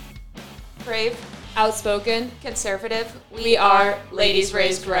brave, outspoken, conservative. we are Ladies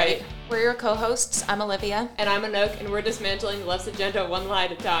Raised Right. We're your co-hosts. I'm Olivia. And I'm Anouk, and we're dismantling the left's agenda one lie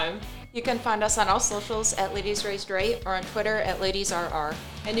at a time. You can find us on all socials at Ladies Raised Right or on Twitter at LadiesRR.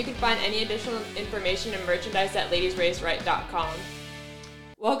 And you can find any additional information and merchandise at ladiesraisedright.com.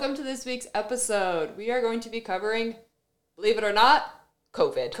 Welcome to this week's episode. We are going to be covering, believe it or not,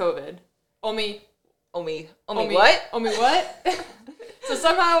 COVID. Omi-what? Omi-what? So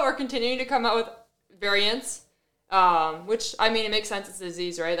somehow we're continuing to come out with variants, which, I mean, it makes sense. It's a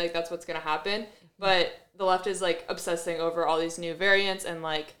disease, right? Like, that's what's going to happen. But the left is, like, obsessing over all these new variants and,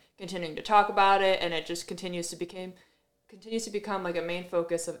 like, continuing to talk about it, and it just continues to become, like, a main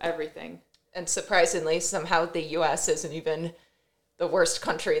focus of everything. And surprisingly, somehow the U.S. isn't even the worst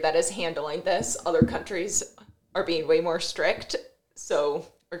country that is handling this. Other countries are being way more strict, so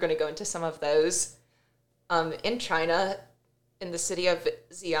we're going to go into some of those. In China, in the city of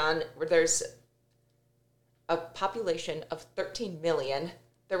Xi'an, where there's a population of 13 million,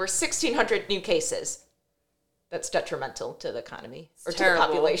 there were 1,600 new cases. That's detrimental to the economy, or to the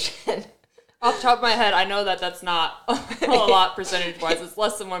population. Off the top of my head, I know that that's not a lot percentage-wise. It's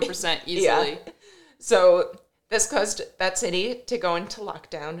less than 1% easily. Yeah. So this caused that city to go into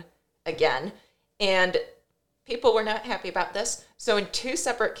lockdown again, and people were not happy about this. So in two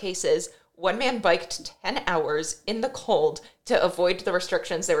separate cases, one man biked 10 hours in the cold to avoid the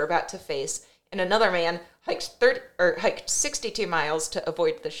restrictions they were about to face, and another man hiked 62 miles to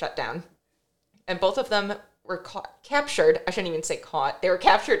avoid the shutdown. And both of them were captured. I shouldn't even say caught. They were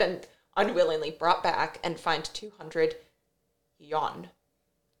captured and unwillingly brought back and fined 200 yuan.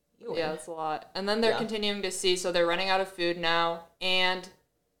 Yeah, that's a lot. And then they're continuing to see, so they're running out of food now, and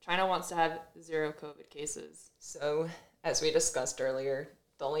China wants to have 0 COVID cases. So, as we discussed earlier,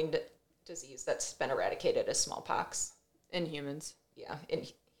 the only disease that's been eradicated is smallpox. In humans. Yeah, in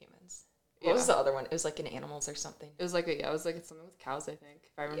humans. What was the other one? It was like in animals or something. It was like something with cows, I think,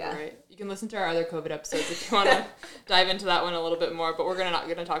 if I remember right. You can listen to our other COVID episodes if you want to dive into that one a little bit more, but we're not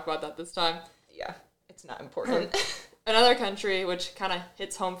going to talk about that this time. Yeah, it's not important. Another country, which kind of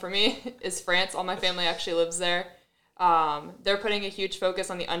hits home for me, is France. All my family actually lives there. They're putting a huge focus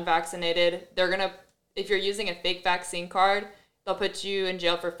on the unvaccinated. If you're using a fake vaccine card, they'll put you in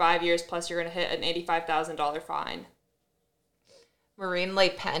jail for 5 years, plus you're going to hit an $85,000 fine. Marine Le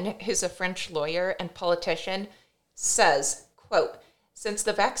Pen, who's a French lawyer and politician, says, quote, "Since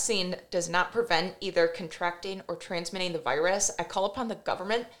the vaccine does not prevent either contracting or transmitting the virus, I call upon the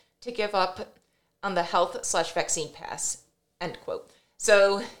government to give up on the health/vaccine pass," end quote.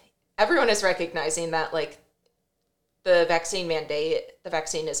 So everyone is recognizing that, like, the vaccine mandate, the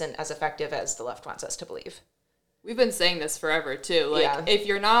vaccine isn't as effective as the left wants us to believe. We've been saying this forever, too. Like,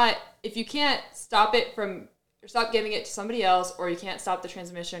 if you can't stop it from, or stop giving it to somebody else, or you can't stop the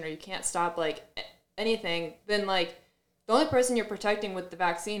transmission, or you can't stop, like, anything, then, like, the only person you're protecting with the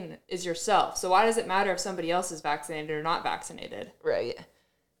vaccine is yourself. So why does it matter if somebody else is vaccinated or not vaccinated? Right.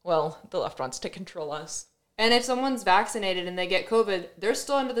 Well, the left wants to control us. And if someone's vaccinated and they get COVID, they're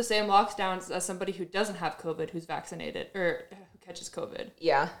still under the same lockdowns as somebody who doesn't have COVID who's vaccinated, or who catches COVID.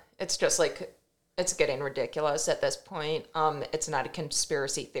 Yeah, it's just like, it's getting ridiculous at this point. It's not a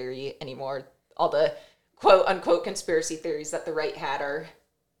conspiracy theory anymore. All the quote-unquote conspiracy theories that the right had are,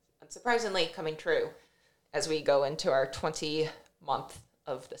 unsurprisingly, coming true as we go into our 20-month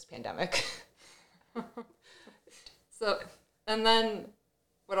of this pandemic. So, and then,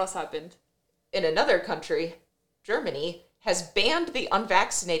 what else happened? In another country, Germany has banned the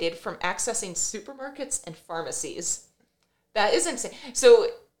unvaccinated from accessing supermarkets and pharmacies. That is insane. So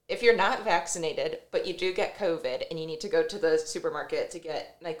if you're not vaccinated, but you do get COVID and you need to go to the supermarket to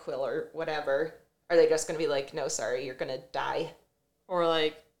get NyQuil or whatever, are they just going to be like, no, sorry, you're going to die? Or,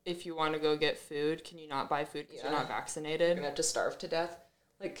 like, if you want to go get food, can you not buy food because you're not vaccinated? You're going to have to starve to death.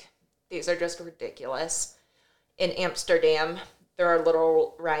 Like, these are just ridiculous. In Amsterdam, there are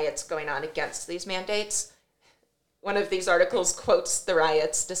little riots going on against these mandates. One of these articles quotes the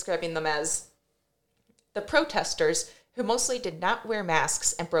riots, describing them as the protesters who mostly did not wear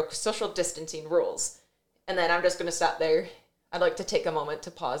masks and broke social distancing rules. And then I'm just going to stop there. I'd like to take a moment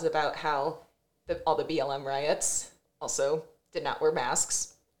to pause about how all the BLM riots also did not wear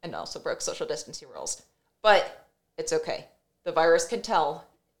masks and also broke social distancing rules. But it's okay. The virus can tell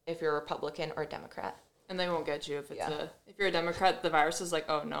if you're a Republican or a Democrat. And they won't get you if if you're a Democrat, the virus is like,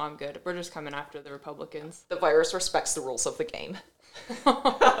 oh, no, I'm good. We're just coming after the Republicans. The virus respects the rules of the game.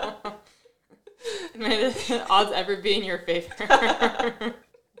 May the odds ever be in your favor.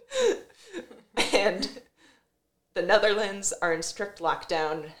 And the Netherlands are in strict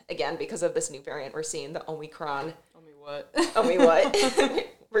lockdown, again, because of this new variant we're seeing, the Omicron. Omi-what? Omi-what?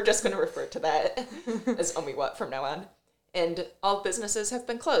 We're just going to refer to that as Omi-what from now on. And all businesses have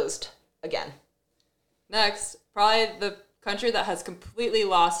been closed again. Next, probably the country that has completely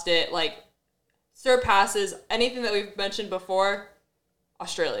lost it, like surpasses anything that we've mentioned before,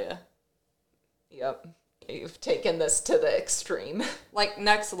 Australia. Yep. You've taken this to the extreme. Like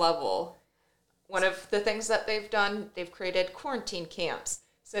next level. One of the things that they've done, they've created quarantine camps.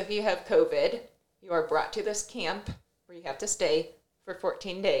 So if you have COVID, you are brought to this camp where you have to stay for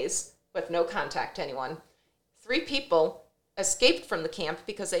 14 days with no contact to anyone. 3 people escaped from the camp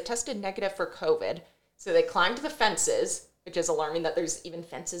because they tested negative for COVID. So they climbed the fences, which is alarming that there's even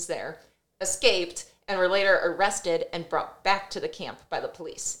fences there, escaped, and were later arrested and brought back to the camp by the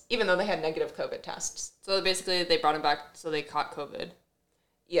police, even though they had negative COVID tests. So basically they brought them back so they caught COVID.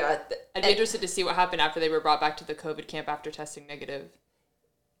 Yeah. I'd be interested to see what happened after they were brought back to the COVID camp after testing negative.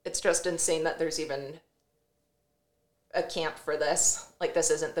 It's just insane that there's even a camp for this. Like, this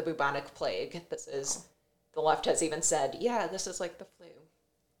isn't the bubonic plague. This is, the left has even said, yeah, this is like the flu.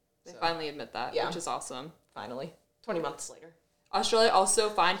 They finally admit that, which is awesome. Finally. 20 months later. Australia also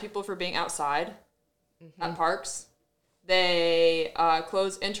fined people for being outside at parks. They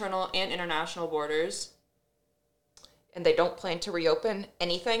close internal and international borders. And they don't plan to reopen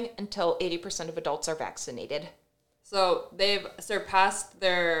anything until 80% of adults are vaccinated. So they've surpassed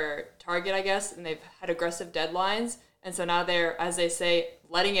their target, I guess, and they've had aggressive deadlines. And so now they're, as they say,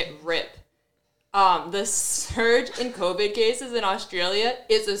 letting it rip. The surge in COVID cases in Australia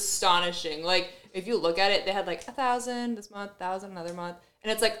is astonishing. Like, if you look at it, they had like 1,000 this month, 1,000 another month.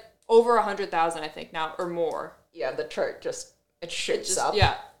 And it's like over 100,000, I think, now, or more. Yeah, the chart it shoots up.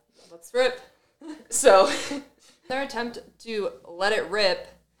 Yeah, let's rip. So Their attempt to let it rip,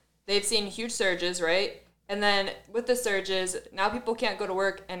 they've seen huge surges, right? And then with the surges, now people can't go to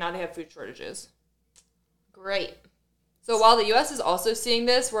work, and now they have food shortages. great. So while the U.S. is also seeing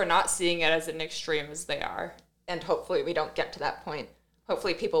this, we're not seeing it as an extreme as they are. And hopefully we don't get to that point.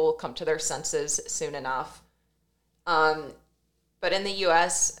 Hopefully people will come to their senses soon enough. But in the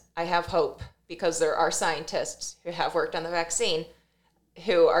U.S., I have hope because there are scientists who have worked on the vaccine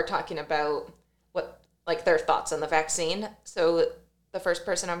who are talking about their thoughts on the vaccine. So the first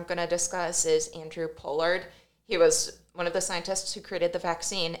person I'm going to discuss is Andrew Pollard. He was one of the scientists who created the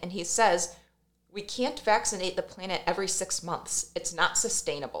vaccine, and he says, we can't vaccinate the planet every 6 months. It's not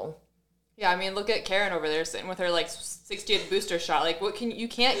sustainable. Yeah, I mean, look at Karen over there sitting with her 60th booster shot. Like, what you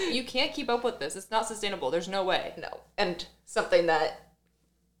can't keep up with this. It's not sustainable. There's no way. No. And something that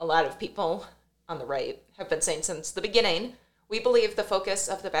a lot of people on the right have been saying since the beginning, we believe the focus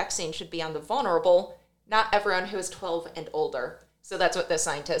of the vaccine should be on the vulnerable, not everyone who is 12 and older. So that's what the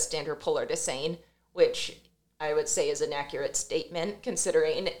scientist Andrew Pollard is saying, which I would say is an accurate statement,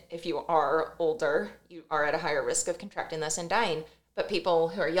 considering if you are older, you are at a higher risk of contracting this and dying. But people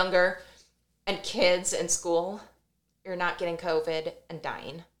who are younger and kids in school, you're not getting COVID and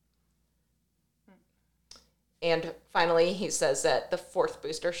dying. And finally, he says that the 4th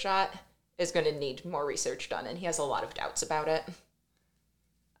booster shot is going to need more research done, and he has a lot of doubts about it.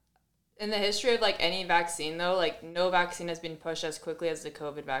 In the history of any vaccine, though, no vaccine has been pushed as quickly as the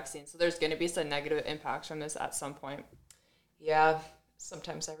COVID vaccine. So there's going to be some negative impacts from this at some point. Yeah,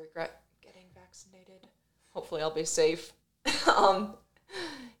 sometimes I regret getting vaccinated. Hopefully I'll be safe.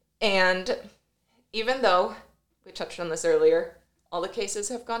 And even though, we touched on this earlier, all the cases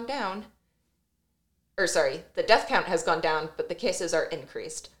have gone down, the death count has gone down, but the cases are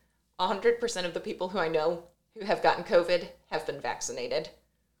increased. 100% of the people who I know who have gotten COVID have been vaccinated.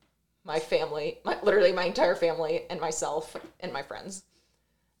 My family, literally my entire family, and myself, and my friends.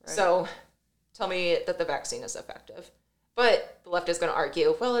 Right. So tell me that the vaccine is effective. But the left is going to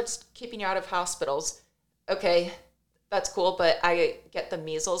argue, well, it's keeping you out of hospitals. Okay, that's cool, but I get the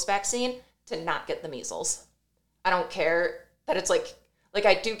measles vaccine to not get the measles. I don't care that it's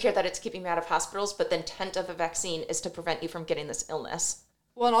I do care that it's keeping me out of hospitals, but the intent of a vaccine is to prevent you from getting this illness.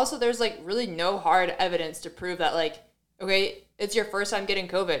 Well, and also there's really no hard evidence to prove that okay, it's your first time getting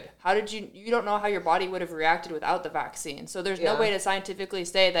COVID. How did you don't know how your body would have reacted without the vaccine. So there's no way to scientifically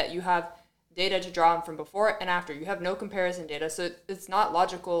say that you have data to draw from before and after. You have no comparison data. So it's not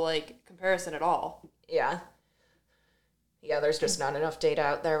logical, comparison at all. Yeah. Yeah, there's just not enough data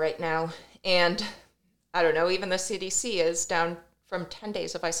out there right now. And I don't know, even the CDC is down from 10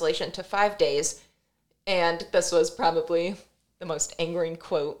 days of isolation to 5 days. And this was probably the most angering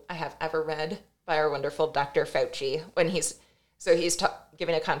quote I have ever read by our wonderful Dr. Fauci when he's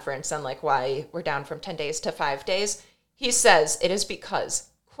giving a conference on why we're down from 10 days to 5 days. He says it is because,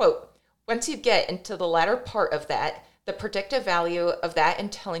 quote, once you get into the latter part of that, the predictive value of that in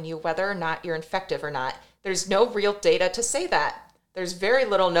telling you whether or not you're infective or not, there's no real data to say that. There's very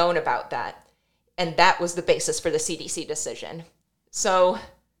little known about that. And that was the basis for the CDC decision. So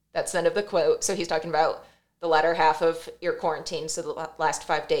that's the end of the quote. So he's talking about the latter half of your quarantine. So the last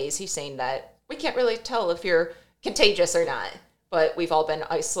 5 days, he's saying that we can't really tell if you're contagious or not. But we've all been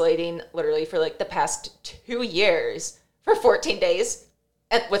isolating literally for like the past 2 years for 14 days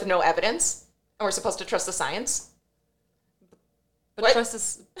with no evidence. And we're supposed to trust the science. But trust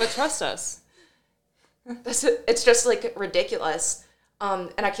us. But trust us. It's just like ridiculous.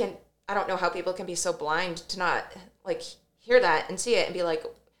 And I don't know how people can be so blind to not like hear that and see it and be like,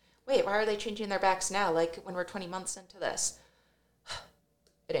 wait, why are they changing their backs now? Like when we're 20 months into this.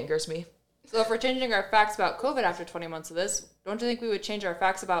 It angers me. So if we're changing our facts about COVID after 20 months of this, don't you think we would change our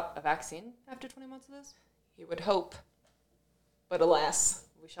facts about a vaccine after 20 months of this? You would hope. But alas.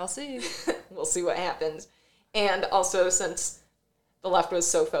 We shall see. We'll see what happens. And also, since the left was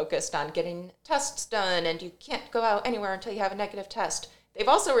so focused on getting tests done and you can't go out anywhere until you have a negative test, they've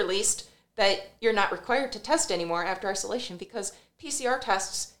also released that you're not required to test anymore after isolation because PCR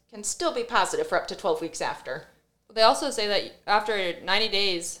tests can still be positive for up to 12 weeks after. They also say that after 90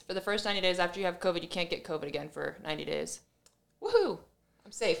 days, for the first 90 days after you have COVID, you can't get COVID again for 90 days. Woohoo!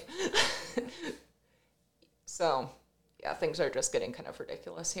 I'm safe. So, yeah, things are just getting kind of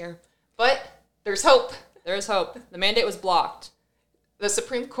ridiculous here. But there's hope. There is hope. The mandate was blocked. The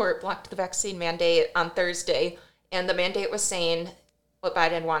Supreme Court blocked the vaccine mandate on Thursday, and the mandate was saying what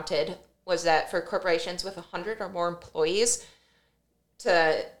Biden wanted was that for corporations with 100 or more employees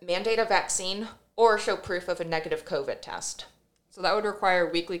to mandate a vaccine or show proof of a negative COVID test. So that would require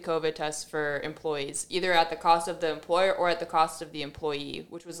weekly COVID tests for employees, either at the cost of the employer or at the cost of the employee,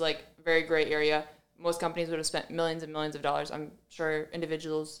 which was like a very gray area. Most companies would have spent millions and millions of dollars. I'm sure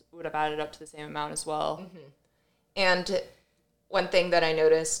individuals would have added up to the same amount as well. Mm-hmm. And one thing that I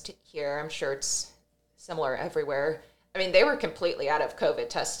noticed here, I'm sure it's similar everywhere. I mean, they were completely out of COVID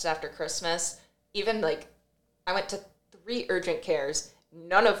tests after Christmas. Even like, I went to 3 urgent cares.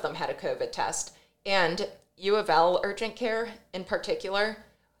 None of them had a COVID test. And U of L urgent care in particular,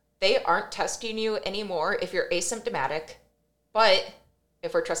 they aren't testing you anymore if you're asymptomatic. But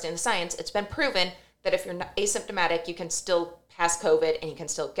if we're trusting the science, it's been proven that if you're not asymptomatic, you can still pass COVID and you can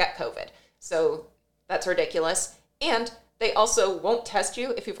still get COVID. So that's ridiculous. And they also won't test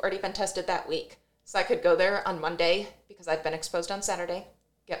you if you've already been tested that week. So I could go there on Monday because I'd been exposed on Saturday,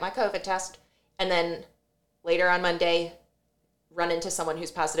 get my COVID test, and then later on Monday, run into someone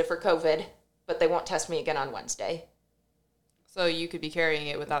who's positive for COVID, but they won't test me again on Wednesday. So you could be carrying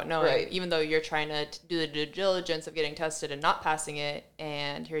it without knowing, Right. even though you're trying to do the due diligence of getting tested and not passing it,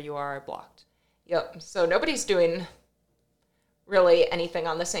 and here you are blocked. Yep. So nobody's doing really anything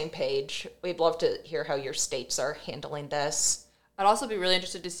on the same page. We'd love to hear how your states are handling this. I'd also be really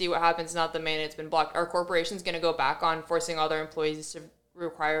interested to see what happens now that the mandate's been blocked. Are corporations going to go back on forcing all their employees to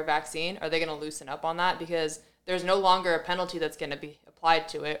require a vaccine? Are they going to loosen up on that? Because there's no longer a penalty that's going to be applied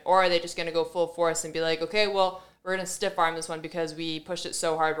to it. Or are they just going to go full force and be like, okay, well, we're going to stiff arm this one because we pushed it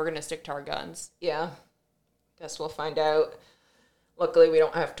so hard, we're going to stick to our guns. Yeah. Guess we'll find out. Luckily, we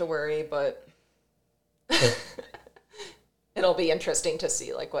don't have to worry, but it'll be interesting to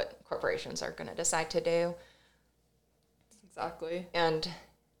see like what corporations are going to decide to do. Exactly. And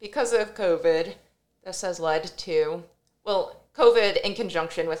because of COVID, this has led to, well, COVID in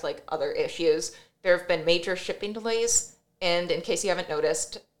conjunction with like other issues, there have been major shipping delays. And in case you haven't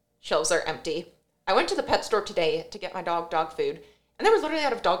noticed, shelves are empty. I went to the pet store today to get my dog food, and they were literally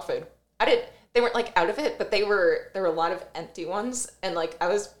out of dog food. They weren't like out of it, but there were a lot of empty ones. And like, I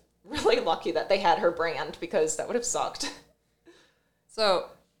was really lucky that they had her brand because that would have sucked. So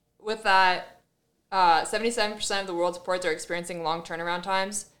with that, 77% of the world's ports are experiencing long turnaround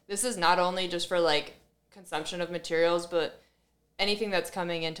times. This is not only just for like consumption of materials, but anything that's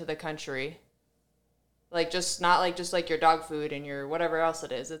coming into the country. Like just not like just like your dog food and your whatever else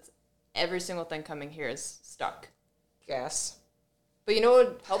it is. It's every single thing coming here is stuck. Gas. But you know what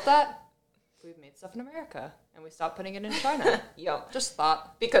would help that? We've made stuff in America and we stopped putting it in China. Yep. Just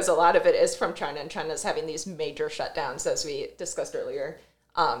thought. Because a lot of it is from China, and China's having these major shutdowns, as we discussed earlier,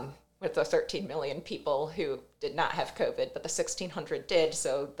 with the 13 million people who did not have COVID, but the 1,600 did,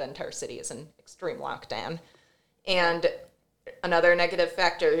 so the entire city is in extreme lockdown. And another negative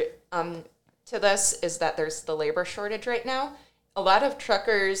factor to this is that there's the labor shortage right now. A lot of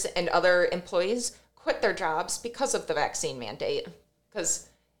truckers and other employees quit their jobs because of the vaccine mandate, because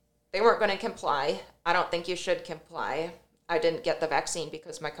they weren't going to comply. I don't think you should comply. I didn't get the vaccine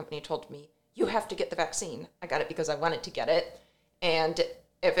because my company told me, you have to get the vaccine. I got it because I wanted to get it. And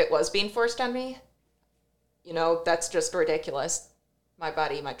if it was being forced on me, you know, that's just ridiculous. My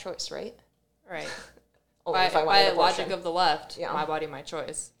body, my choice, right? Right. Only if I want an by abortion. logic of the left, Yeah. my body, my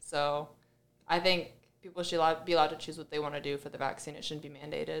choice. So I think people should be allowed to choose what they want to do for the vaccine. It shouldn't be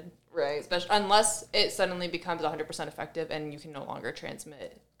mandated. Right. Especially unless it suddenly becomes 100% effective and you can no longer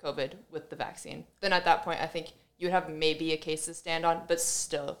transmit COVID with the vaccine. Then at that point, I think you would have maybe a case to stand on, but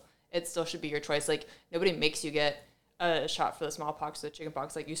still, it still should be your choice. Like, nobody makes you get a shot for the smallpox or the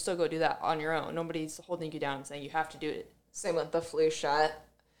chickenpox. Like, you still go do that on your own. Nobody's holding you down and saying you have to do it. Same with the flu shot.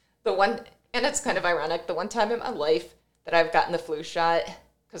 And it's kind of ironic, the one time in my life that I've gotten the flu shot,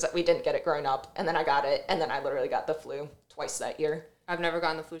 because we didn't get it growing up, and then I got it, and then I literally got the flu twice that year. I've never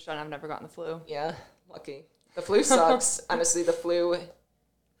gotten the flu shot, and I've never gotten the flu. Yeah, lucky. The flu sucks. Honestly, the flu,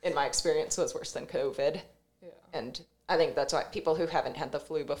 in my experience, was worse than COVID. Yeah. And I think that's why people who haven't had the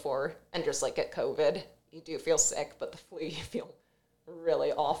flu before and just like get COVID, you do feel sick, but the flu, you feel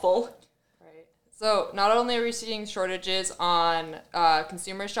really awful. Right. So not only are we seeing shortages on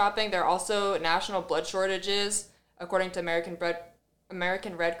consumer shopping, there are also national blood shortages, according to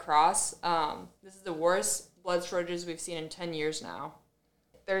American Red Cross. This is the worst blood shortages we've seen in 10 years now.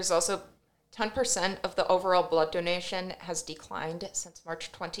 There's also 10% of the overall blood donation has declined since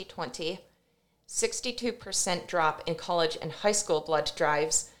March 2020. 62% drop in college and high school blood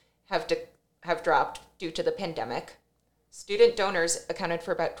drives have dropped due to the pandemic. Student donors accounted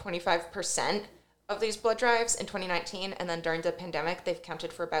for about 25% of these blood drives in 2019, and then during the pandemic, they've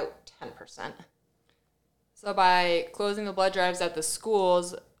counted for about 10%. So by closing the blood drives at the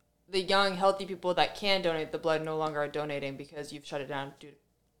schools, the young, healthy people that can donate the blood no longer are donating because you've shut it down due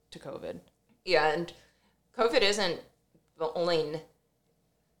to COVID. Yeah, and COVID isn't the only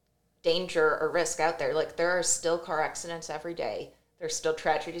danger or risk out there. Like, there are still car accidents every day. There's still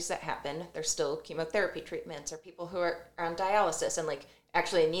tragedies that happen. There's still chemotherapy treatments or people who are on dialysis and, like,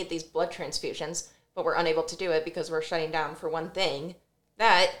 actually need these blood transfusions, but we're unable to do it because we're shutting down for one thing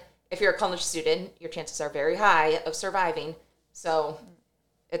that, if you're a college student, your chances are very high of surviving. So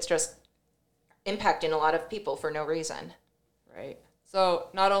it's just impacting a lot of people for no reason. Right. So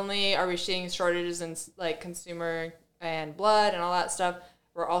not only are we seeing shortages in like consumer and blood and all that stuff,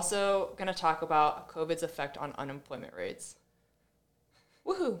 we're also going to talk about COVID's effect on unemployment rates.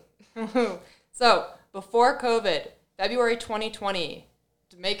 Woohoo! So before COVID, February 2020,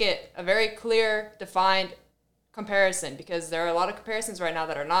 to make it a very clear, defined comparison, because there are a lot of comparisons right now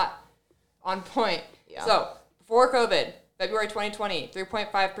that are not on point. Yeah. So before COVID, February 2020,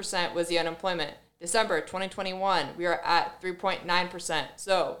 3.5% was the unemployment. December 2021, we are at 3.9%.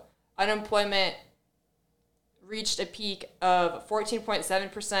 So unemployment reached a peak of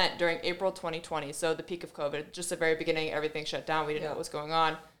 14.7% during April 2020. So the peak of COVID, just the very beginning, everything shut down. We didn't know what was going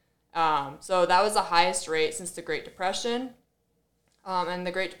on. So that was the highest rate since the Great Depression. And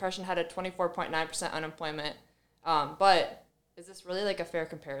the Great Depression had a 24.9% unemployment. But is this really like a fair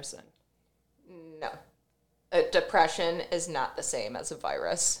comparison? No. A depression is not the same as a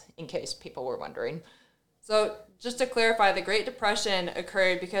virus, in case people were wondering. So just to clarify, the Great Depression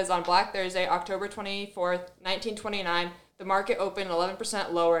occurred because on Black Thursday, October 24th, 1929, the market opened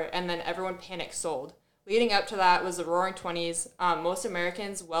 11% lower and then everyone panic sold. Leading up to that was the Roaring Twenties. Most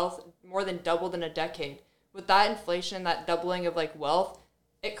Americans' wealth more than doubled in a decade. With that inflation, that doubling of like wealth,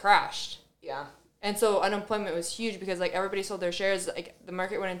 it crashed. Yeah. And so unemployment was huge because like everybody sold their shares. Like the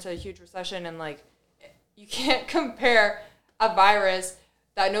market went into a huge recession, and like you can't compare a virus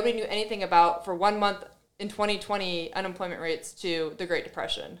that nobody knew anything about for 1 month in 2020 unemployment rates to the Great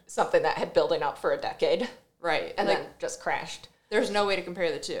Depression. Something that had building up for a decade. Right. And like, then just crashed. there's no way to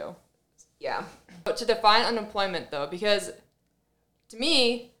compare the two. Yeah. But to define unemployment though, because to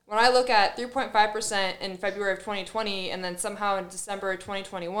me, when I look at 3.5% in February of 2020 and then somehow in December of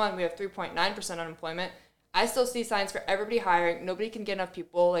 2021 we have 3.9% unemployment, I still see signs for everybody hiring. Nobody can get enough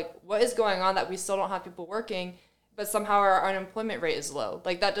people. Like, what is going on that we still don't have people working, but somehow our unemployment rate is low?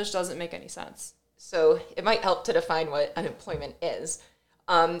 Like, that just doesn't make any sense. So it might help to define what unemployment is.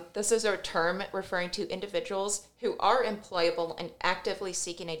 This is a term referring to individuals who are employable and actively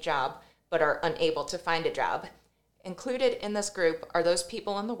seeking a job, but are unable to find a job. Included in this group are those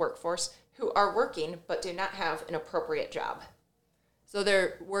people in the workforce who are working but do not have an appropriate job. So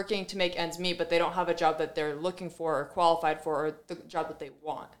they're working to make ends meet, but they don't have a job that they're looking for or qualified for, or the job that they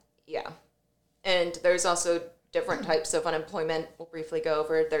want. Yeah. And there's also different types of unemployment we'll briefly go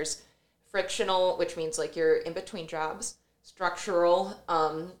over. There's frictional, which means like you're in between jobs. Structural,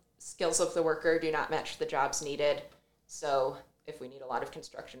 skills of the worker do not match the jobs needed. So if we need a lot of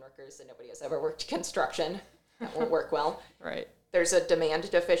construction workers and nobody has ever worked construction, that won't work well. Right. There's a demand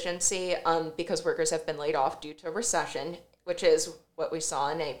deficiency because workers have been laid off due to recession, which is what we saw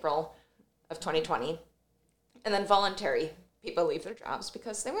in April of 2020. And then voluntary. People leave their jobs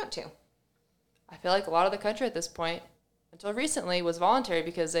because they want to. I feel like a lot of the country at this point, until recently, was voluntary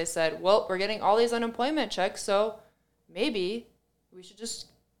because they said, well, we're getting all these unemployment checks, so maybe we should just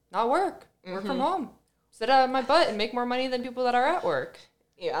not work from home, sit on my butt and make more money than people that are at work.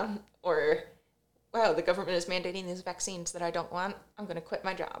 Yeah. Or, wow, the government is mandating these vaccines that I don't want. I'm going to quit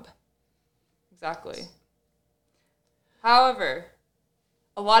my job. Exactly. However,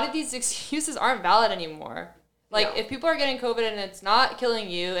 a lot of these excuses aren't valid anymore. Like, No. if people are getting COVID and it's not killing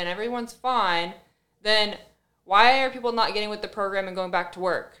you and everyone's fine, then why are people not getting with the program and going back to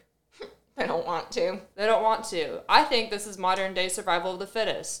work? I don't want to. They don't want to. I think this is modern day survival of the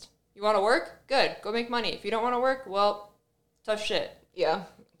fittest. You want to work? Good. Go make money. If you don't want to work, well, tough shit. Yeah.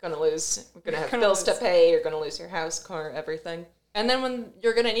 Gonna lose. We're gonna have Gonna bills lose. to pay. You're gonna lose your house, car, everything. And then when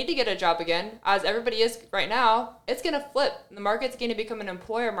you're going to need to get a job again, as everybody is right now, it's going to flip. The market's going to become an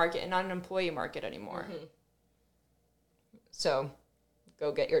employer market and not an employee market anymore. So,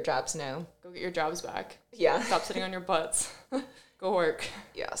 go get your jobs now. Go get your jobs back. Yeah. Stop sitting on your butts. Go work.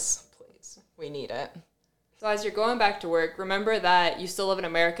 Yes, please. We need it. So as you're going back to work, remember that you still live in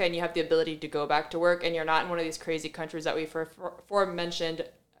America and you have the ability to go back to work and you're not in one of these crazy countries that we mentioned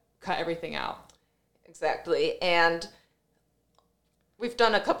cut everything out. Exactly. And we've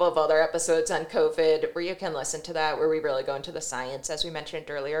done a couple of other episodes on COVID where you can listen to that, where we really go into the science, as we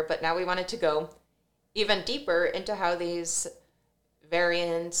mentioned earlier. But now we wanted to go even deeper into how these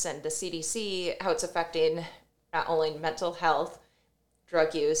variants and the CDC, how it's affecting not only mental health,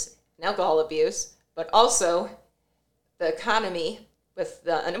 drug use, and alcohol abuse, but also the economy with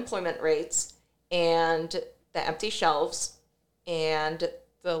the unemployment rates and the empty shelves and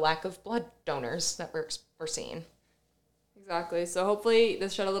the lack of blood donors that we're seeing. Exactly. So hopefully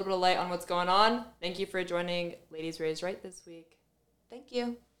this shed a little bit of light on what's going on. Thank you for joining Ladies Raised Right this week. Thank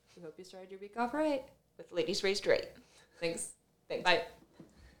you. We hope you started your week off right. With Ladies Raised Right. Thanks. Thanks. Bye.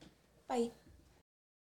 Bye.